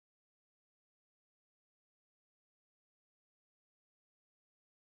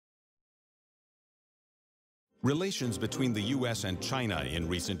Relations between the U.S. and China in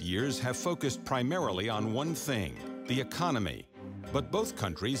recent years have focused primarily on one thing, the economy. But both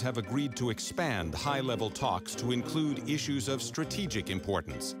countries have agreed to expand high-level talks to include issues of strategic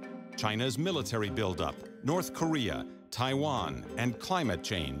importance. China's military buildup, North Korea, Taiwan, and climate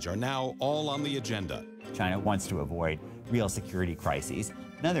change are now all on the agenda. China wants to avoid real security crises.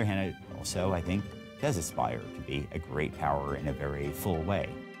 On the other hand, it also, I think, does aspire to be a great power in a very full way.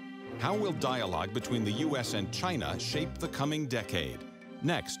 How will dialogue between the U.S. and China shape the coming decade?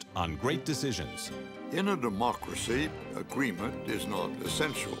 Next on Great Decisions. In a democracy, agreement is not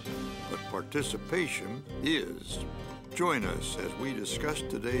essential, but participation is. Join us as we discuss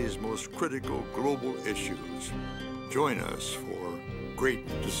today's most critical global issues. Join us for Great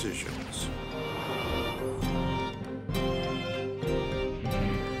Decisions.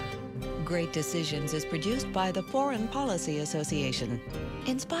 Great Decisions is produced by the Foreign Policy Association,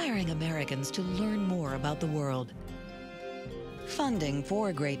 inspiring Americans to learn more about the world. Funding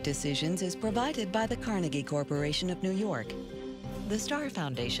for Great Decisions is provided by the Carnegie Corporation of New York, the Star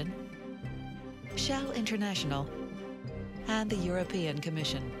Foundation, Shell International, and the European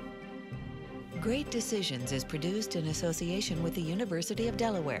Commission. Great Decisions is produced in association with the University of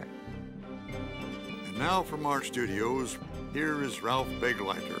Delaware. And now from our studios, here is Ralph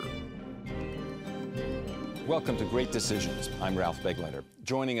Begleiter. Welcome to Great Decisions. I'm Ralph Begleiter.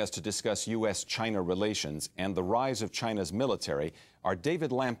 Joining us to discuss U.S.-China relations and the rise of China's military are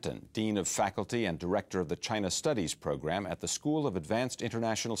David Lampton, Dean of Faculty and Director of the China Studies Program at the School of Advanced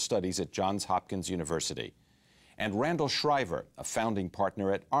International Studies at Johns Hopkins University, and Randall Schriver, a founding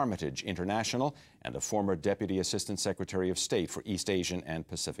partner at Armitage International and a former Deputy Assistant Secretary of State for East Asian and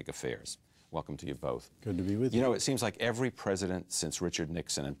Pacific Affairs. Welcome to you both. Good to be with you. You know, it seems like every president since Richard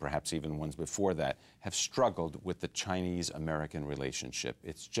Nixon, and perhaps even ones before that, have struggled with the Chinese-American relationship.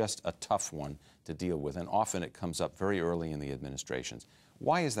 It's just a tough one to deal with, and often it comes up very early in the administrations.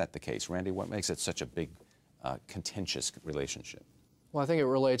 Why is that the case, Randy? What makes it such a big, contentious relationship? Well, I think it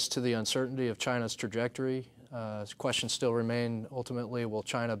relates to the uncertainty of China's trajectory. Questions still remain, ultimately, will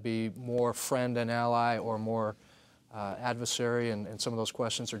China be more friend and ally or more adversary, and some of those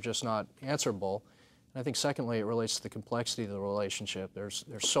questions are just not answerable. And I think secondly, it relates to the complexity of the relationship. There's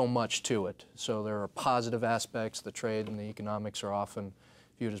so much to it. So there are positive aspects. The trade and the economics are often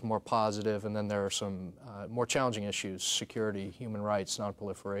viewed as more positive, and then there are some more challenging issues: security, human rights,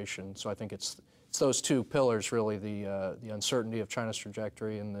 non-proliferation. So I think it's those two pillars, really, the uncertainty of China's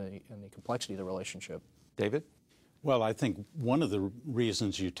trajectory and the complexity of the relationship. David? Well, I think one of the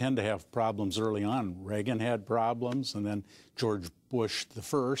reasons you tend to have problems early on, Reagan had problems, and then George Bush the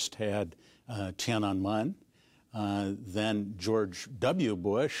first had Tiananmen. Then George W.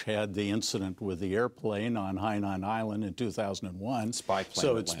 Bush had the incident with the airplane on Hainan Island in 2001. Spy plane.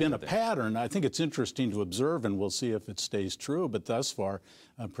 So it's been a pattern. I think it's interesting to observe, and we'll see if it stays true. But thus far,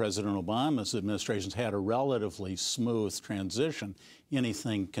 President Obama's administration's had a relatively smooth transition.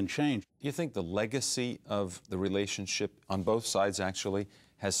 Anything can change. Do you think the legacy of the relationship on both sides actually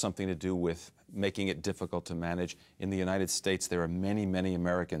has something to do with making it difficult to manage? In the United States, there are many, many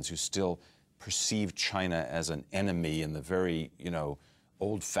Americans who still perceive China as an enemy in the very,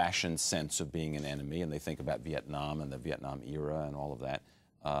 old-fashioned sense of being an enemy, and they think about Vietnam and the Vietnam era and all of that,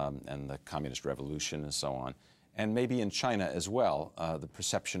 and the Communist Revolution and so on. And maybe in China as well, the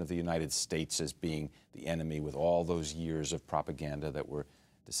perception of the United States as being the enemy with all those years of propaganda that were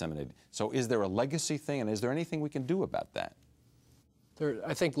disseminated. So is there a legacy thing, and is there anything we can do about that?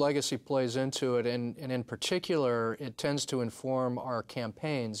 I think legacy plays into it, and in particular, it tends to inform our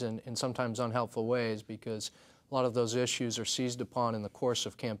campaigns in sometimes unhelpful ways, because a lot of those issues are seized upon in the course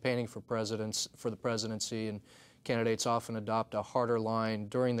of campaigning for the presidency, and candidates often adopt a harder line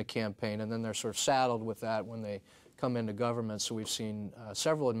during the campaign, and then they're sort of saddled with that when they come into government. So we've seen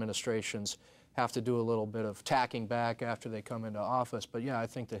several administrations have to do a little bit of tacking back after they come into office. But yeah, I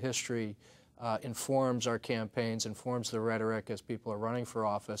think the history informs our campaigns, informs the rhetoric as people are running for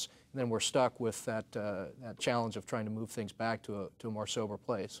office, and then we're stuck with that challenge of trying to move things back to a more sober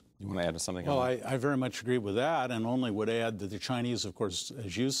place. You want to add something? Well, I very much agree with that, and only would add that the Chinese, of course,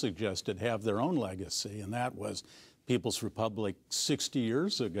 as you suggested, have their own legacy, and that was People's Republic 60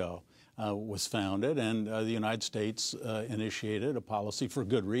 years ago was founded, and the United States initiated a policy for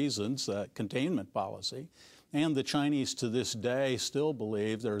good reasons, containment policy. And the Chinese to this day still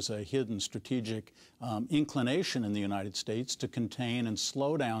believe there's a hidden strategic inclination in the United States to contain and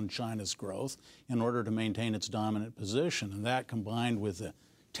slow down China's growth in order to maintain its dominant position. And that, combined with the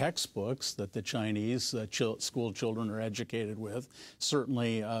textbooks that the Chinese school children are educated with,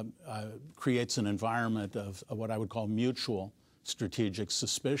 certainly creates an environment of what I would call mutual strategic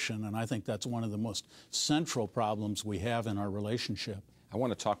suspicion, and I think that's one of the most central problems we have in our relationship. I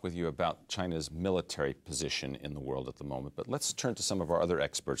want to talk with you about China's military position in the world at the moment, but let's turn to some of our other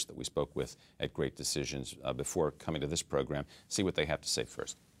experts that we spoke with at Great Decisions before coming to this program, see what they have to say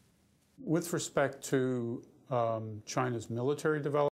first. With respect to China's military development,